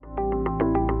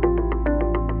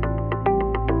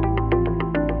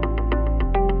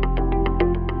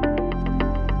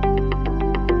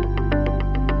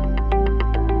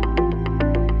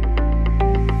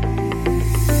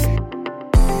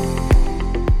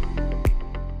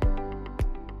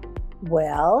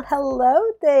Well, hello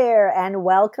there, and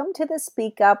welcome to the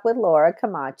Speak Up with Laura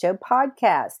Camacho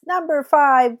podcast, number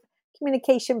 5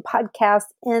 communication podcast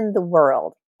in the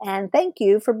world. And thank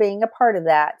you for being a part of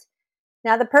that.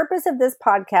 Now, the purpose of this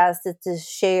podcast is to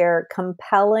share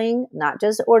compelling, not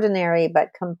just ordinary, but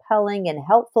compelling and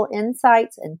helpful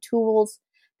insights and tools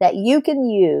that you can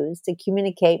use to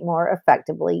communicate more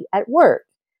effectively at work,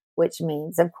 which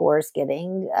means, of course,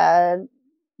 getting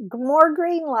more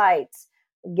green lights,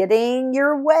 getting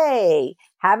your way,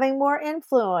 having more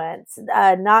influence,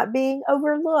 not being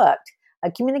overlooked.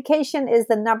 Communication is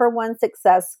the number one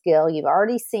success skill. You've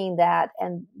already seen that.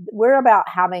 And we're about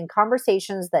having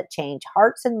conversations that change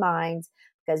hearts and minds,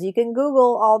 because you can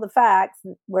Google all the facts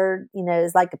where,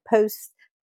 it's like a post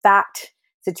fact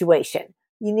situation.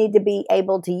 You need to be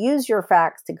able to use your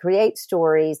facts to create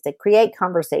stories, to create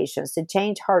conversations, to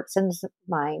change hearts and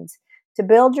minds, to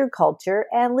build your culture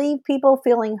and leave people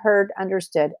feeling heard,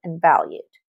 understood, and valued.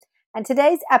 And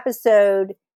today's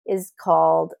episode is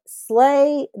called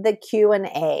Slay the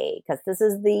Q&A, because this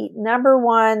is the number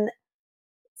one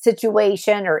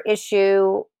situation or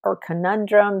issue or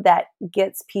conundrum that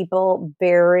gets people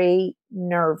very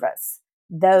nervous.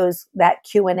 That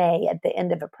Q&A at the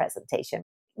end of a presentation.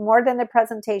 More than the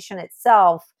presentation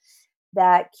itself,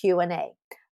 that Q&A.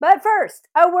 But first,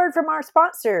 a word from our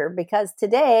sponsor, because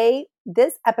today,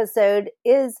 this episode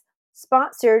is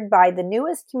sponsored by the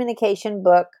newest communication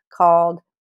book called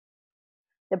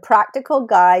The Practical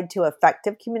Guide to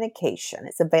Effective Communication.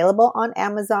 It's available on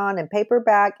Amazon in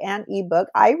paperback and ebook.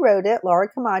 I wrote it, Laura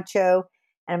Camacho,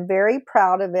 and I'm very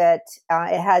proud of it.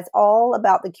 It has all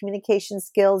about the communication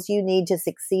skills you need to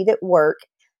succeed at work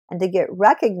and to get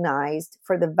recognized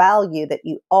for the value that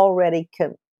you already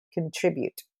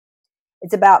contribute.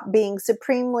 It's about being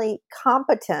supremely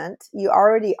competent. You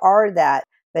already are that,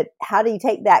 but how do you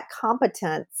take that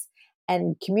competence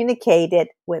and communicate it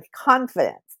with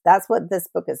confidence? That's what this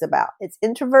book is about. It's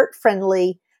introvert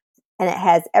friendly, and it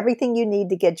has everything you need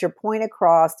to get your point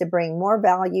across, to bring more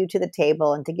value to the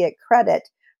table, and to get credit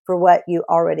for what you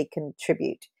already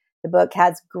contribute. The book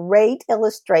has great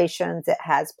illustrations. It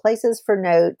has places for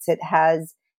notes. It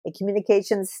has a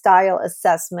communication style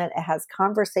assessment. It has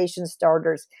conversation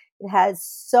starters. It has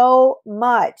so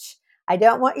much. I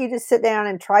don't want you to sit down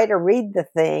and try to read the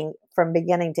thing from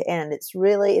beginning to end.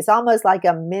 It's almost like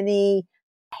a mini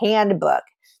handbook.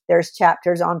 There's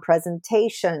chapters on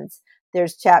presentations.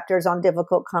 There's chapters on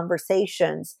difficult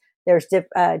conversations. There's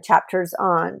chapters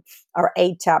on, or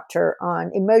a chapter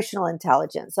on emotional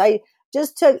intelligence. I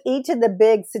just took each of the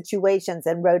big situations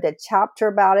and wrote a chapter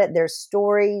about it. There's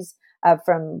stories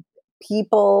from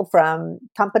people, from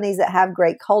companies that have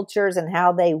great cultures, and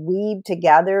how they weave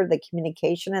together the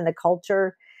communication and the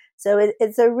culture. So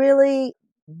it's a really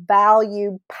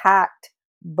value-packed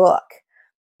book,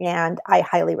 and I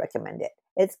highly recommend it.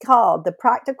 It's called The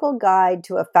Practical Guide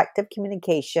to Effective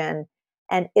Communication,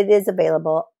 and it is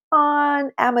available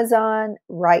on Amazon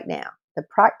right now. The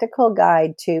Practical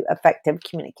Guide to Effective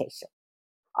Communication.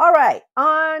 All right,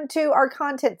 on to our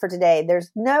content for today.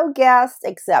 There's no guest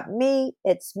except me.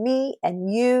 It's me and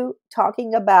you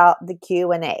talking about the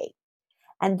Q&A.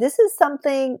 And this is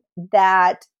something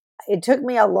that it took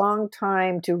me a long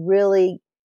time to really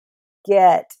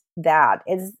get that.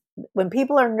 Is when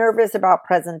people are nervous about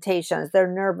presentations,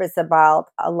 they're nervous about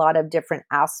a lot of different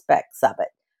aspects of it.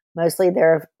 Mostly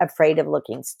they're afraid of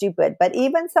looking stupid. But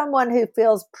even someone who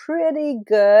feels pretty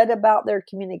good about their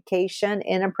communication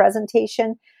in a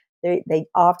presentation, they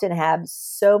often have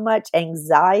so much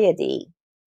anxiety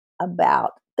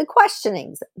about the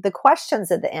questions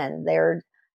at the end. They're,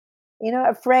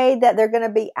 afraid that they're going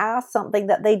to be asked something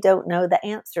that they don't know the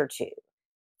answer to.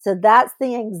 So that's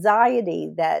the anxiety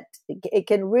that it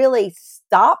can really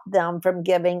stop them from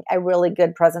giving a really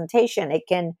good presentation. It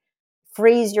can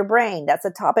freeze your brain. That's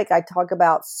a topic I talk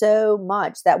about so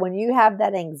much, that when you have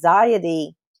that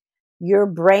anxiety, your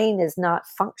brain is not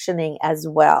functioning as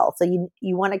well. So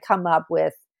you want to come up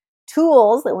with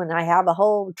tools, that when I have a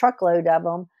whole truckload of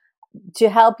them, to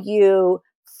help you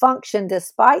function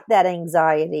despite that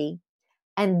anxiety.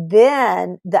 And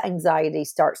then the anxiety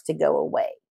starts to go away.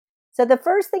 So the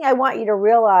first thing I want you to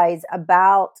realize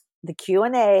about the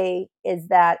Q&A is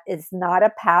that it's not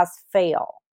a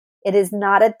pass-fail. It is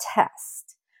not a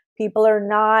test. People are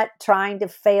not trying to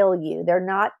fail you. They're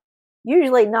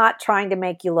usually not trying to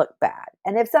make you look bad.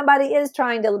 And if somebody is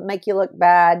trying to make you look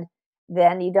bad,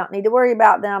 then you don't need to worry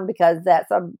about them, because that's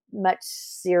a much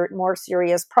more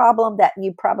serious problem that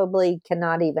you probably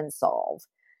cannot even solve.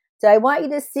 So I want you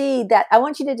to see that. I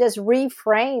want you to just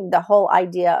reframe the whole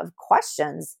idea of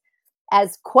questions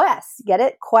as quests. Get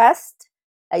it? Quest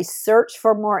a search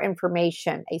for more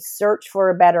information, a search for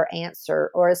a better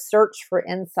answer, or a search for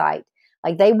insight.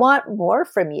 Like they want more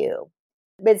from you.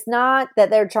 It's not that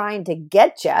they're trying to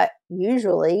get you,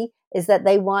 usually, is that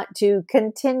they want to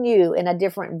continue in a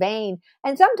different vein.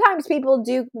 And sometimes people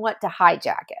do want to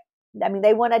hijack it. I mean,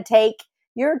 they want to take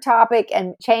your topic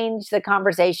and change the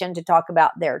conversation to talk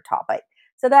about their topic.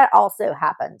 So that also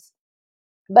happens.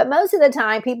 But most of the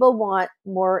time, people want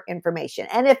more information.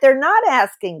 And if they're not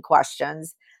asking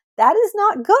questions, that is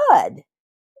not good.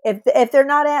 If they're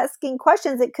not asking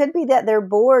questions, it could be that they're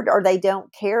bored or they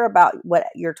don't care about what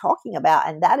you're talking about.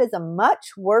 And that is a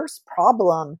much worse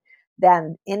problem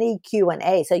than any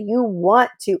Q&A. So you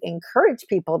want to encourage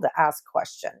people to ask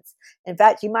questions. In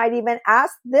fact, you might even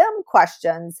ask them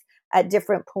questions at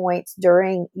different points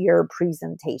during your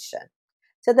presentation.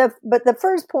 But the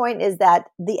first point is that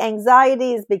the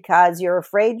anxiety is because you're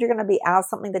afraid you're going to be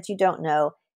asked something that you don't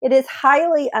know. It is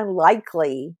highly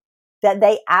unlikely that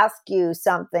they ask you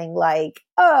something like,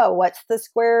 oh, what's the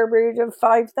square root of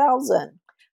 5,000?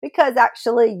 Because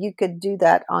actually you could do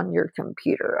that on your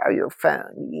computer or your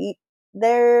phone.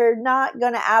 They're not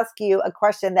going to ask you a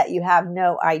question that you have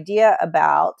no idea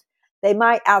about. They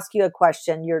might ask you a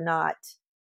question you're not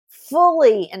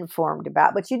fully informed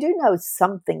about, but you do know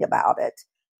something about it.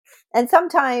 And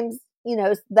sometimes,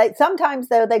 sometimes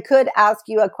though, they could ask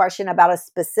you a question about a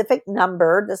specific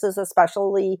number. This is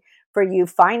especially for you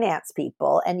finance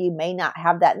people, and you may not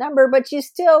have that number, but you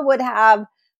still would have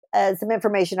some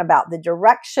information about the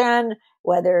direction,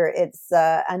 whether it's,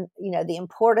 the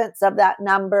importance of that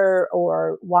number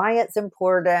or why it's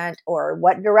important or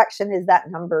what direction is that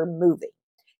number moving.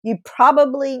 You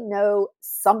probably know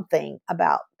something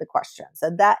about the question. So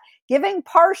that giving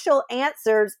partial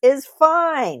answers is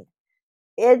fine.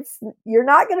 You're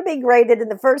not going to be graded in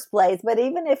the first place, but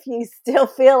even if you still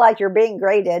feel like you're being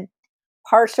graded,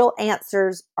 partial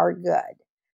answers are good.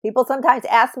 People sometimes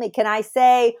ask me, can I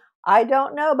say, I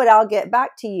don't know, but I'll get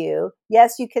back to you?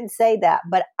 Yes, you can say that.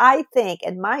 But I think,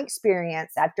 in my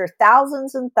experience, after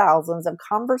thousands and thousands of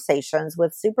conversations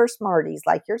with super smarties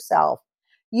like yourself,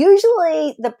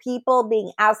 usually the people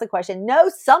being asked the question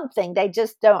know something, they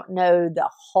just don't know the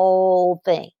whole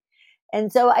thing.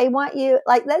 And so I want you,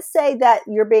 let's say that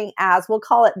you're being asked, we'll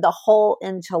call it the whole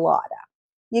enchilada.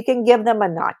 You can give them a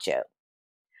nacho.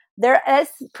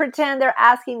 Let's pretend they're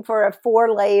asking for a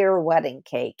 4-layer wedding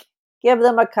cake. Give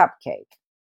them a cupcake.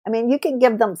 I mean, you can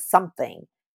give them something,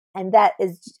 and that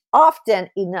is often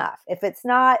enough. If it's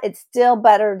not, it's still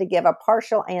better to give a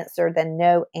partial answer than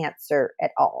no answer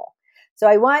at all. So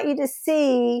I want you to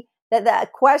see that the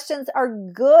questions are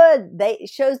good. It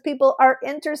shows people are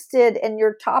interested in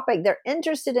your topic. They're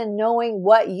interested in knowing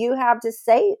what you have to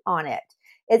say on it.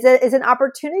 It's an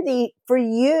opportunity for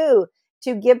you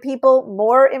to give people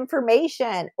more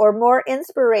information or more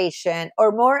inspiration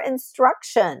or more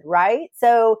instruction, right?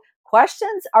 So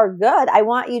questions are good. I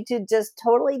want you to just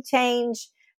totally change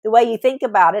the way you think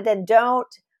about it, and don't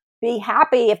be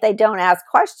happy if they don't ask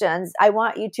questions. I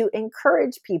want you to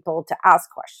encourage people to ask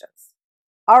questions.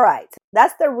 All right,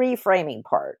 that's the reframing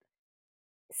part.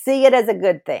 See it as a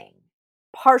good thing.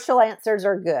 Partial answers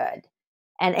are good,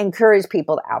 and encourage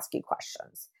people to ask you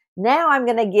questions. Now I'm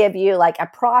going to give you like a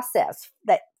process,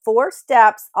 that 4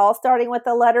 steps, all starting with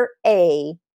the letter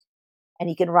A, and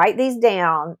you can write these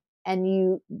down, and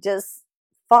you just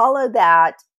follow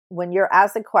that when you're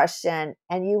asked a question,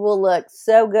 and you will look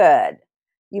so good.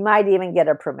 You might even get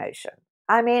a promotion.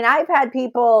 I mean, I've had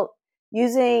people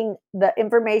using the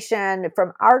information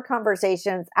from our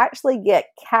conversations actually get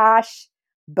cash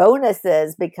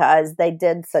bonuses because they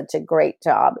did such a great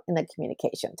job in the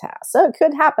communication task. So it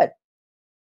could happen.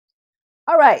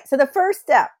 All right. So the first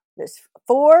step, there's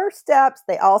 4 steps.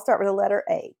 They all start with the letter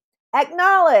A.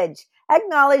 Acknowledge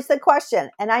the question.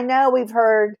 And I know we've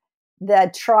heard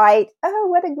the trite, oh,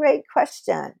 what a great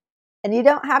question. And you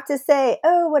don't have to say,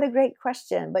 oh, what a great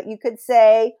question, but you could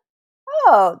say,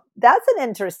 oh, that's an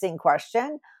interesting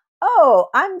question. Oh,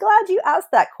 I'm glad you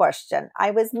asked that question.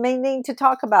 I was meaning to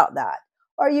talk about that.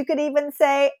 Or you could even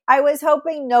say, I was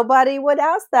hoping nobody would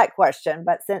ask that question,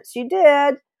 but since you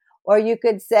did. Or you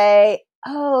could say,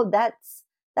 oh, that's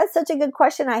such a good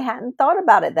question. I hadn't thought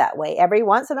about it that way. Every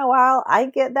once in a while, I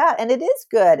get that. And it is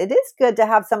good. It is good to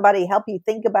have somebody help you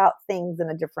think about things in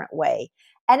a different way.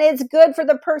 And it's good for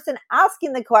the person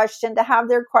asking the question to have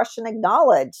their question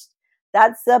acknowledged.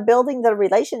 That's building the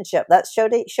relationship. That's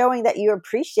showing that you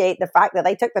appreciate the fact that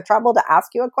they took the trouble to ask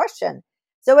you a question.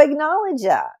 So acknowledge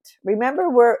that. Remember,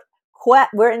 we're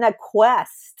in a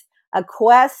quest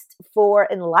for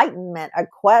enlightenment, a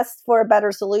quest for a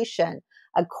better solution,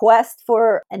 a quest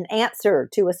for an answer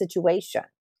to a situation.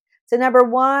 So number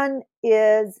 1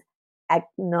 is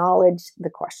acknowledge the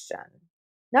question.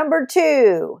 Number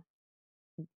 2,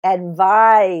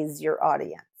 advise your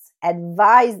audience.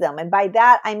 Advise them. And by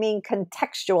that, I mean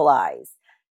contextualize.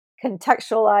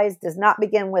 Contextualize does not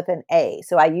begin with an A.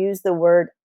 So I use the word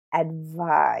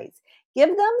advise. Give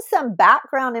them some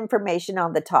background information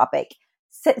on the topic.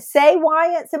 Say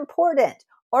why it's important,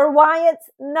 or why it's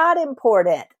not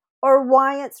important, or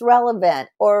why it's relevant,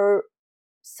 or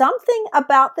something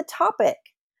about the topic.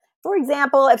 For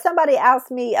example, if somebody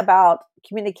asks me about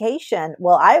communication,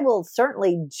 well, I will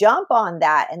certainly jump on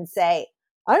that and say,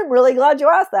 I'm really glad you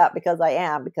asked that, because I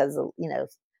am, because,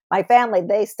 my family,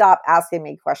 they stopped asking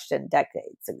me questions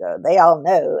decades ago. They all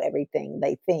know everything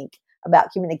they think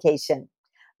about communication.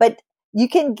 But you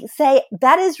can say,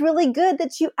 that is really good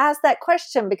that you asked that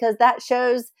question, because that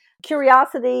shows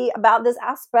curiosity about this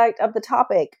aspect of the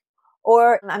topic.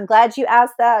 Or I'm glad you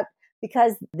asked that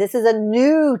because this is a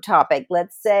new topic.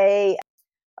 Let's say,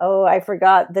 I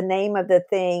forgot the name of the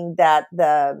thing that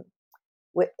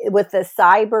with the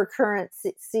cyber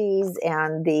currencies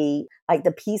and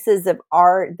the pieces of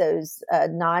art, those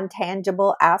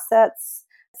non-tangible assets,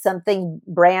 something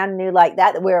brand new like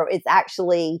that, where it's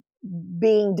actually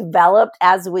being developed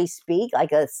as we speak,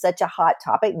 such a hot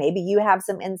topic. Maybe you have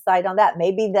some insight on that.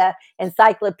 Maybe the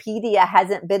encyclopedia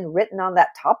hasn't been written on that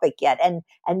topic yet,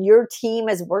 and your team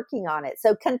is working on it.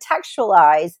 So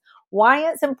contextualize why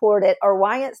it's important or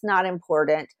why it's not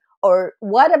important, or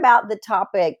what about the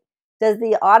topic does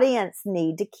the audience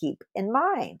need to keep in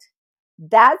mind?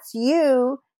 That's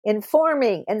you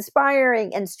informing,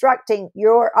 inspiring, instructing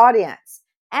your audience.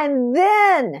 And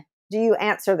then do you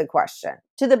answer the question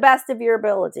to the best of your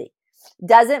ability?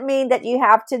 Doesn't mean that you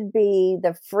have to be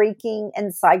the freaking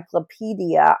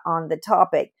encyclopedia on the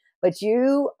topic, but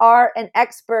you are an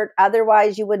expert.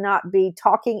 Otherwise, you would not be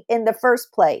talking in the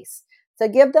first place. So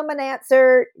give them an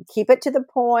answer, keep it to the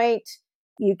point.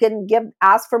 You can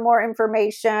ask for more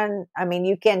information.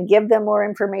 You can give them more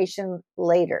information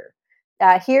later.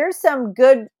 Here's some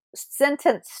good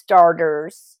sentence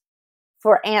starters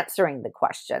for answering the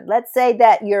question. Let's say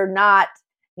that you're not,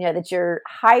 that you're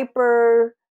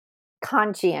hyper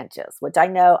conscientious, which I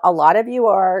know a lot of you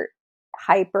are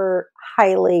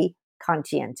highly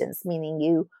conscientious, meaning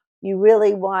you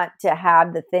really want to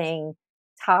have the thing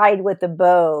tied with a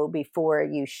bow before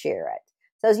you share it.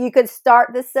 So you could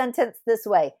start the sentence this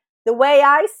way: the way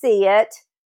I see it,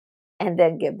 and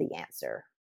then give the answer.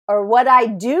 Or what I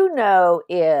do know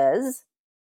is.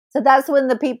 So that's when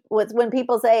when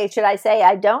people say, should I say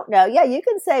I don't know? Yeah, you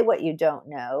can say what you don't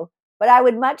know, but I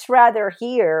would much rather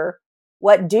hear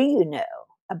what do you know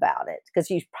about it, because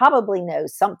you probably know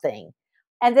something.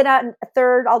 And then a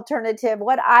third alternative,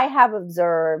 what I have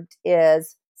observed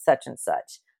is such and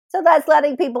such. So that's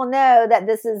letting people know that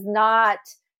this is not,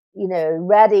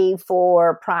 ready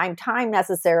for prime time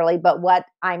necessarily, but what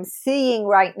I'm seeing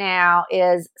right now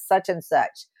is such and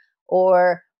such.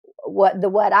 Or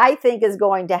what I think is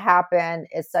going to happen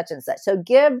is such and such. So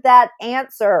give that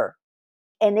answer.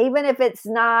 And even if it's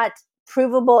not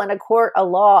provable in a court of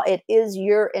law, it is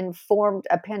your informed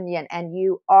opinion and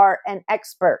you are an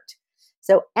expert.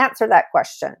 So answer that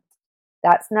question.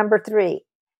 That's number 3.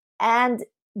 And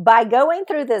by going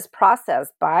through this process,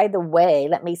 by the way,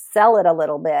 let me sell it a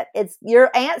little bit. Your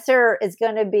answer is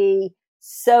going to be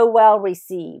so well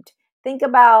received. Think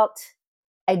about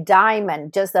a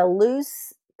diamond, just a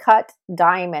loose cut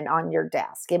diamond on your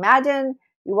desk. Imagine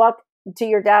you walk to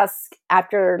your desk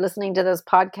after listening to this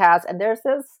podcast and there's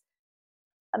this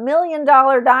 $1 million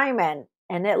diamond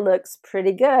and it looks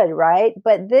pretty good, right?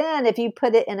 But then if you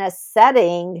put it in a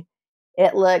setting,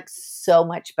 it looks so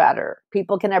much better.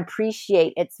 People can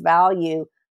appreciate its value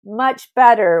much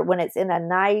better when it's in a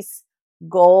nice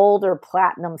gold or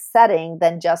platinum setting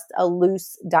than just a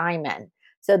loose diamond.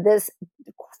 So this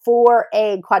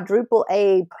 4A, quadruple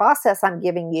A process I'm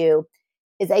giving you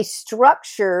is a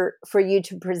structure for you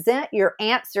to present your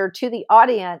answer to the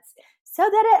audience so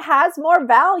that it has more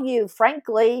value,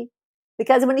 frankly.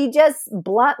 Because when you just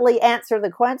bluntly answer the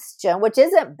question, which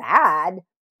isn't bad,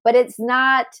 but it's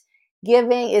not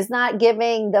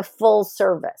giving the full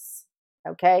service.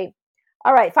 Okay.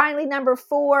 All right. Finally, number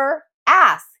 4,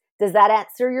 ask. Does that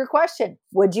answer your question?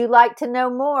 Would you like to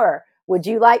know more? Would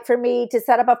you like for me to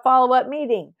set up a follow-up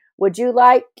meeting? Would you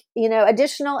like,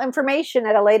 additional information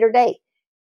at a later date?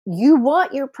 You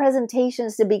want your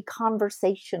presentations to be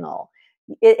conversational.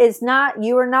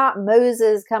 You are not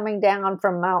Moses coming down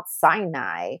from Mount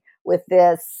Sinai with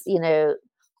this,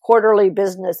 quarterly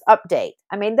business update.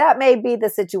 That may be the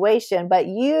situation, but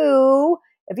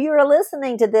if you are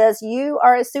listening to this, you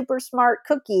are a super smart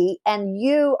cookie and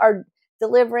you are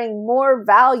delivering more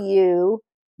value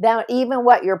than even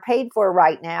what you're paid for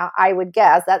right now, I would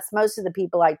guess. That's most of the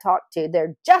people I talk to.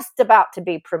 They're just about to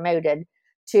be promoted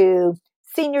to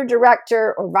senior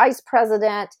director or vice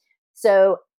president.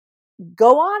 So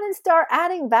go on and start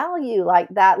adding value like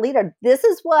that leader. This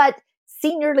is what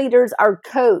senior leaders are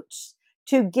coached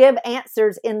to give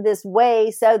answers in this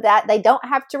way so that they don't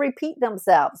have to repeat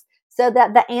themselves, so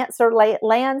that the answer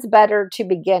lands better to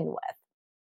begin with.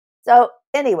 So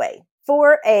anyway,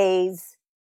 4 A's: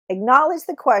 acknowledge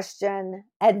the question,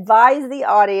 advise the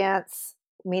audience,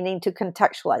 meaning to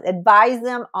contextualize, advise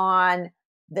them on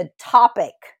the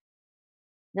topic.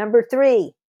 Number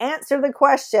 3, answer the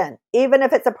question, even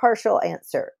if it's a partial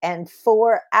answer. And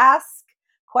 4, ask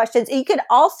questions. You could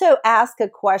also ask a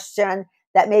question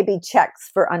that maybe checks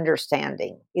for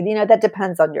understanding. That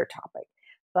depends on your topic.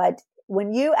 But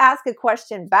when you ask a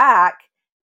question back,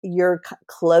 you're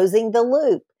closing the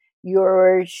loop.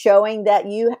 You're showing that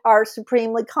you are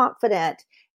supremely confident.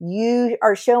 You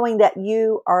are showing that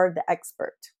you are the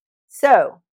expert.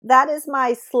 So that is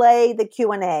my slay the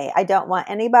Q&A. I don't want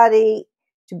anybody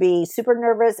to be super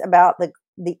nervous about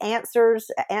the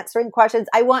answering questions.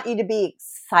 I want you to be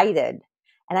excited.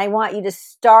 And I want you to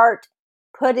start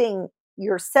putting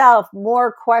yourself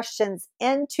more questions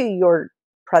into your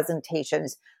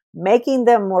presentations, making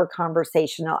them more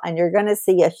conversational, and you're going to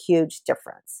see a huge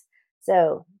difference.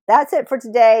 So that's it for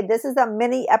today. This is a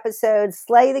mini episode,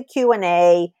 Slay the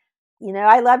Q&A.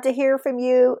 I love to hear from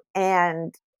you,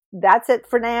 and that's it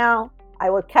for now. I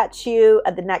will catch you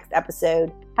at the next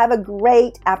episode. Have a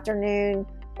great afternoon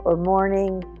or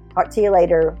morning. Talk to you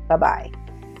later. Bye-bye.